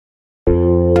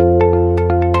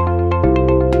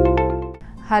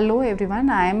Hello everyone,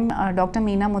 I am Dr.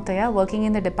 Meena Muthaiah, working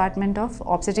in the Department of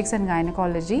Obstetrics and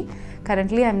Gynecology.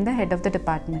 Currently I am the head of the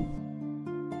department.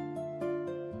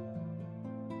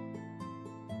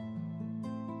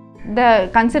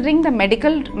 Considering the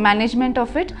medical management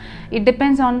of it, it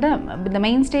depends on the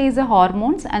mainstay is the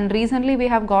hormones, and recently we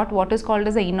have got what is called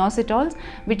as the inositols,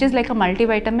 which is like a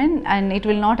multivitamin and it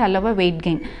will not allow a weight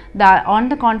gain. On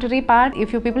the contrary part,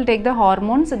 if you people take the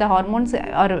hormones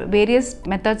or various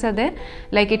methods are there,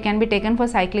 like it can be taken for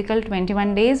cyclical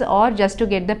 21 days or just to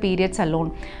get the periods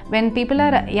alone. When people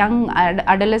are young,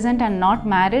 adolescent and not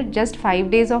married, just 5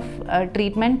 days of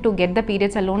treatment to get the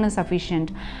periods alone is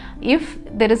sufficient. If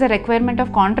there is a requirement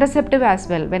of contraceptive as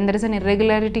well, when there is an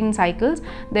irregularity in cycles,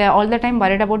 they are all the time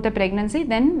worried about the pregnancy,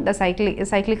 then the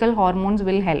cyclical hormones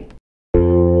will help.